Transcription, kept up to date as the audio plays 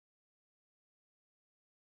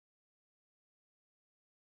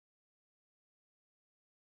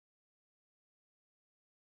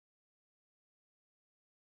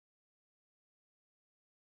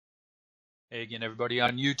Hey again, everybody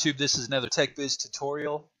on YouTube. This is another TechBiz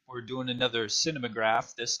tutorial. We're doing another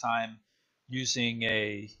cinemagraph, this time using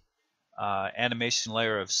a animation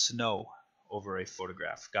layer of snow over a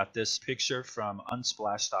photograph. Got this picture from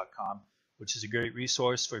unsplash.com, which is a great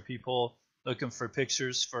resource for people looking for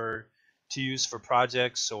pictures to use for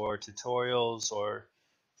projects or tutorials or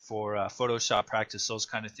for Photoshop practice, those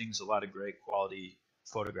kind of things. A lot of great quality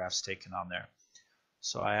photographs taken on there.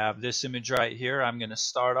 So I have this image right here. I'm going to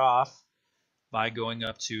start off by going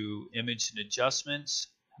up to image and adjustments,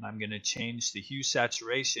 and I'm going to change the hue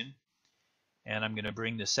saturation, and I'm going to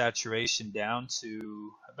bring the saturation down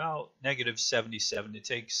to about -77 to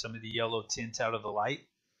take some of the yellow tint out of the light.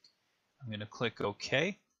 I'm going to click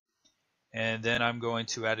OK, and then I'm going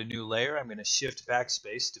to add a new layer. I'm going to shift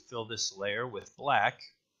backspace to fill this layer with black,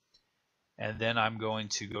 and then I'm going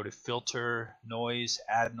to go to filter, noise,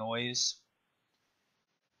 add noise,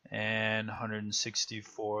 and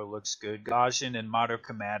 164 looks good. Gaussian and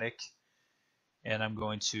monochromatic, and I'm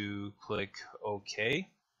going to click OK.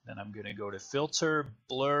 Then I'm going to go to filter,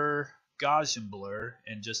 blur, Gaussian blur,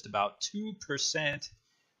 and just about 2%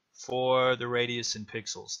 for the radius in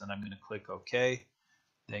pixels. Then I'm going to click OK.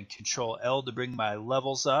 Then Control L to bring my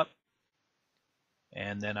levels up,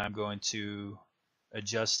 and then I'm going to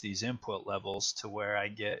adjust these input levels to where I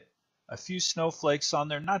get a few snowflakes on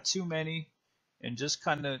there, not too many, and just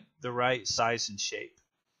kind of the right size and shape.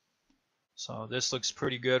 So this looks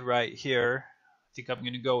pretty good right here. I think I'm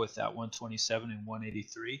going to go with that 127 and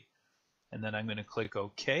 183, and then I'm going to click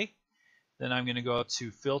OK. Then I'm going to go to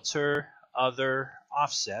filter, other,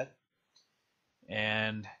 offset,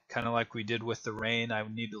 and kind of like we did with the rain, I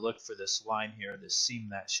need to look for this line here, this seam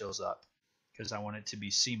that shows up, because I want it to be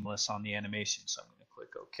seamless on the animation. So I'm going to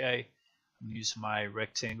click OK. I'm going to use my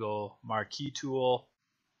rectangle marquee tool,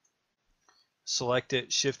 select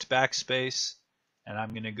it, shift backspace, and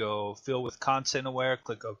I'm going to go fill with content aware,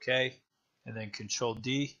 click OK, and then Control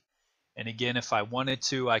D. And again, if I wanted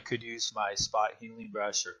to, I could use my spot healing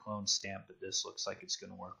brush or clone stamp, but this looks like it's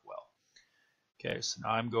going to work well. Okay, so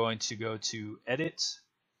now I'm going to go to Edit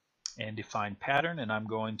and Define Pattern, and I'm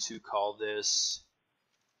going to call this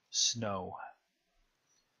Snow.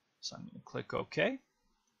 So I'm going to click OK.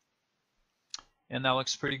 And that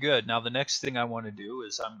looks pretty good. Now the next thing I want to do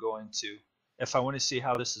is I'm going to, if I want to see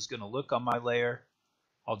how this is going to look on my layer,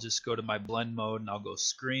 I'll just go to my blend mode and I'll go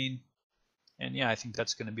screen. And yeah, I think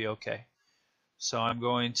that's going to be okay. So I'm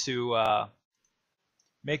going to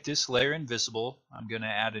make this layer invisible. I'm going to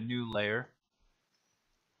add a new layer.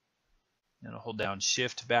 And I'll hold down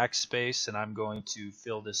Shift Backspace, and I'm going to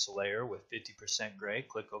fill this layer with 50% gray.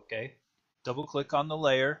 Click OK. Double click on the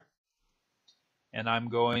layer, and I'm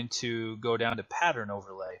going to go down to Pattern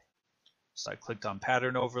Overlay. So I clicked on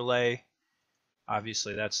Pattern Overlay.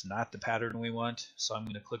 Obviously that's not the pattern we want, so I'm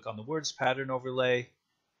going to click on the words pattern overlay.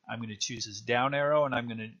 I'm going to choose this down arrow, and I'm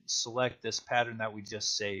going to select this pattern that we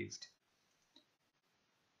just saved,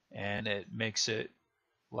 and it makes it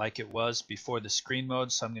like it was before the screen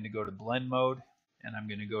mode. So I'm going to go to blend mode, and I'm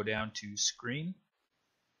going to go down to screen,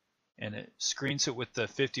 and it screens it with the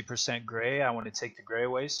 50% gray. I want to take the gray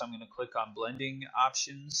away, so I'm going to click on blending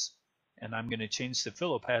options, and I'm going to change the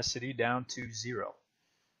fill opacity down to 0.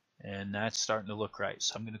 And that's starting to look right.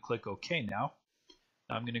 So I'm going to click OK now.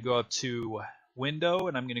 I'm going to go up to Window,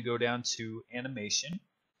 and I'm going to go down to Animation.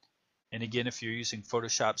 And again, if you're using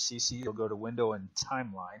Photoshop CC, you'll go to Window and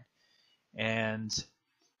Timeline. And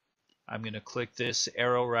I'm going to click this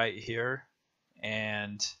arrow right here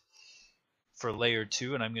and for layer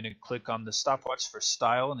 2, and I'm going to click on the stopwatch for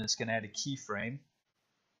style, and it's going to add a keyframe.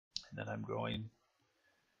 And then I'm going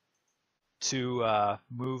to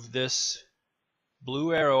move this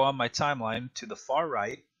blue arrow on my timeline to the far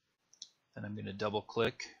right, and I'm going to double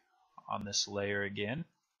click on this layer again.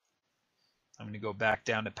 I'm going to go back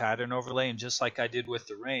down to pattern overlay, and just like I did with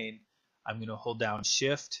the rain, I'm going to hold down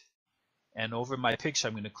Shift, and over my picture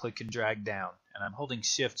I'm going to click and drag down, and I'm holding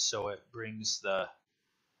Shift so it brings the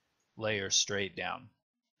layer straight down.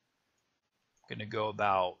 I'm going to go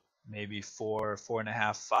about maybe 4,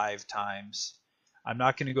 4.5, 5 times. I'm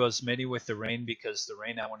not going to go as many with the rain, because the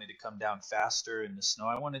rain I wanted to come down faster, and the snow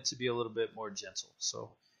I want it to be a little bit more gentle.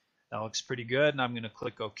 So that looks pretty good, and I'm going to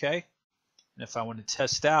click OK. And if I want to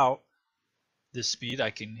test out the speed,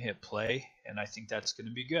 I can hit play, and I think that's going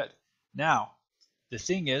to be good. Now, the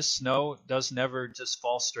thing is, snow does never just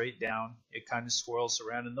fall straight down. It kind of swirls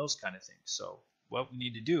around and those kind of things. So what we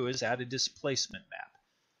need to do is add a displacement map.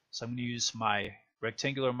 So I'm going to use my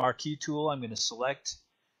rectangular marquee tool. I'm going to select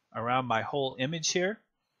around my whole image here,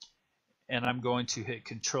 and I'm going to hit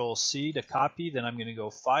Control C to copy. Then I'm going to go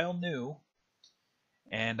File, New,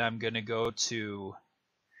 and I'm going to go to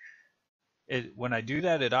when I do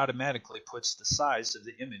that, it automatically puts the size of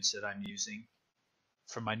the image that I'm using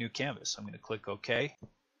for my new canvas. I'm going to click OK.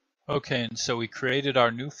 Okay, and so we created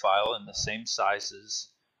our new file in the same size as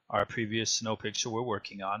our previous snow picture we're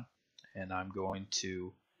working on. And I'm going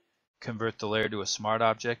to convert the layer to a smart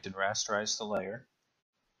object and rasterize the layer.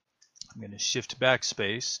 I'm going to shift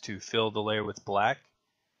backspace to fill the layer with black.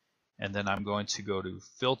 And then I'm going to go to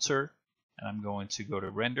Filter, and I'm going to go to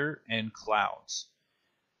Render and Clouds.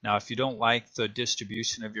 Now, if you don't like the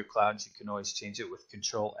distribution of your clouds, you can always change it with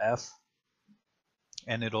Control F,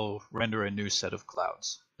 and it'll render a new set of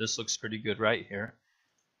clouds. This looks pretty good right here.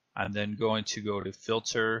 I'm then going to go to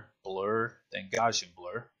Filter, Blur, then Gaussian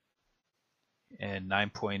Blur. And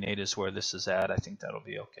 9.8 is where this is at. I think that'll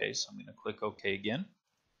be okay, so I'm going to click OK again.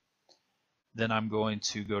 Then I'm going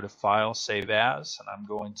to go to File, Save As, and I'm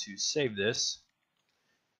going to save this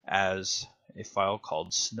as a file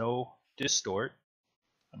called Snow Distort.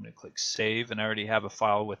 I'm going to click Save, and I already have a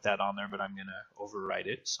file with that on there, but I'm going to overwrite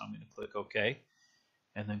it. So I'm going to click OK,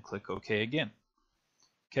 and then click OK again.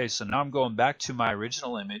 Okay, so now I'm going back to my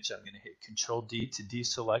original image. I'm going to hit Control D to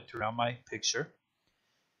deselect around my picture.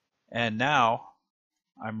 And now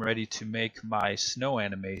I'm ready to make my snow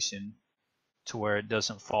animation to where it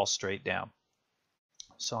doesn't fall straight down.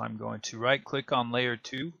 So I'm going to right click on layer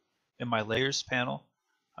 2 in my layers panel.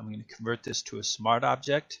 I'm going to convert this to a smart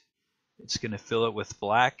object. It's going to fill it with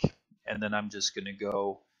black, and then I'm just going to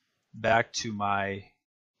go back to my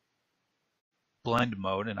blend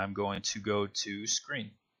mode, and I'm going to go to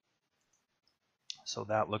screen. So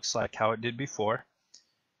that looks like how it did before.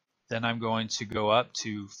 Then I'm going to go up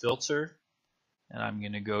to filter, and I'm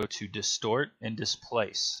going to go to distort and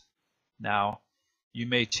displace. Now you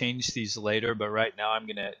may change these later, but right now I'm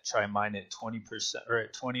going to try mine at 20% or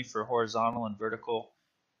at 20 for horizontal and vertical.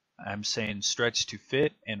 I'm saying stretch to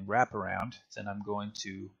fit and wrap around. Then I'm going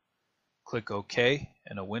to click OK,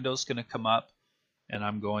 and a window is going to come up, and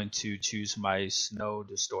I'm going to choose my snow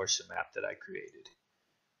distortion map that I created.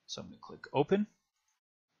 So I'm going to click Open,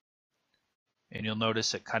 and you'll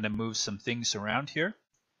notice it kind of moves some things around here.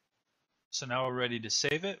 So now we're ready to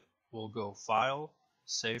save it. We'll go File,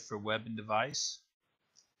 Save for Web and Device.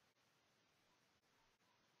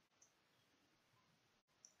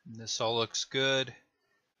 And this all looks good.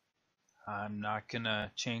 I'm not going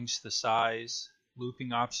to change the size.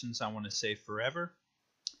 Looping options I want to save forever.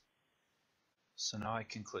 So now I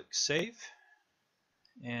can click Save.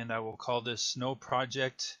 And I will call this Snow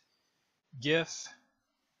Project GIF.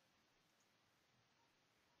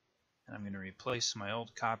 And I'm going to replace my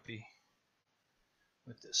old copy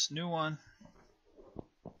with this new one.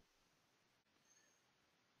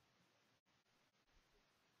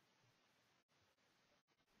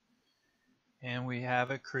 And we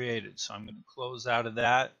have it created. So I'm going to close out of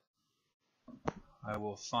that. I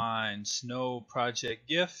will find Snow Project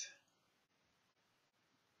GIF.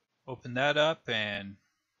 Open that up, and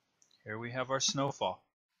here we have our snowfall.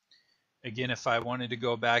 Again, if I wanted to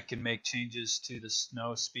go back and make changes to the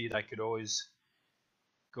snow speed, I could always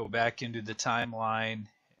go back into the timeline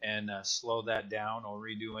and slow that down or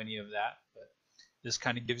redo any of that. But this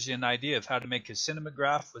kind of gives you an idea of how to make a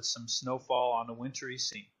cinemagraph with some snowfall on a wintry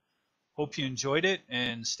scene. Hope you enjoyed it,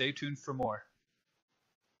 and stay tuned for more.